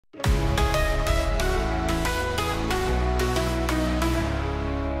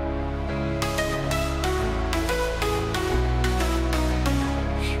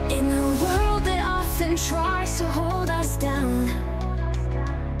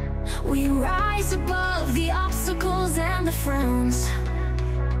We rise above the obstacles and the frowns.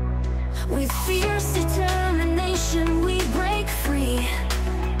 With fierce determination we break free.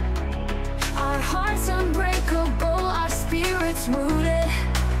 Our hearts unbreakable, our spirits rooted.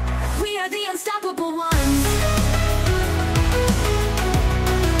 We are the unstoppable ones.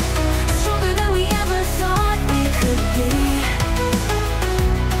 Stronger than we ever thought we could be.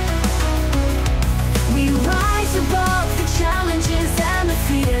 We rise above the challenges and the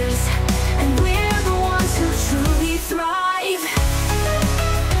fears, and we're the ones who truly thrive.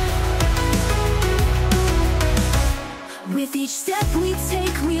 With each step we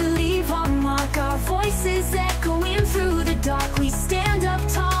take, we leave our mark. Our voices echoing through the dark. We stand up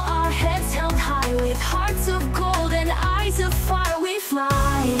tall, our heads held high. With hearts of gold and eyes of fire we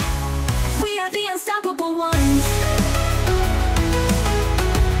fly. We are the unstoppable ones.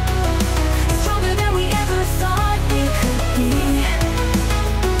 Stronger than we ever thought we could be.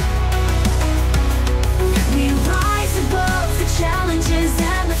 We rise above the challenges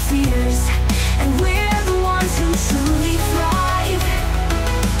and the fears, and we're the ones who truly thrive.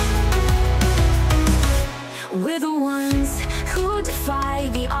 We're the ones who defy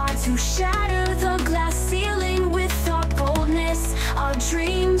the odds, who shatter the glass ceiling with our boldness, our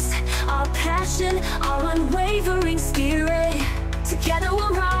dreams, our passion, our unwavering spirit. Together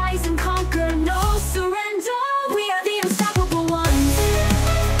we'll rise and conquer, no surrender. We are the unstoppable ones.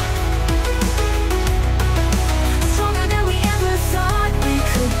 Stronger than we ever thought we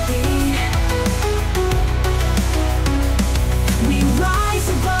could be. We rise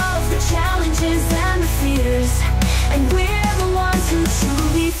above the challenges and the fears, and we're the ones who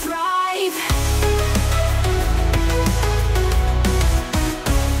truly thrive.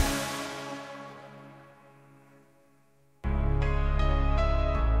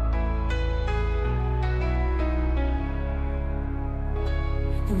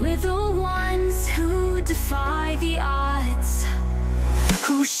 We're the ones who defy the odds,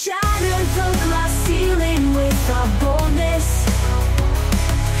 who shatter the glass ceiling with our boldness,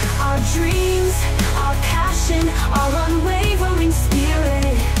 our dreams, our passion, our unwavering spirit.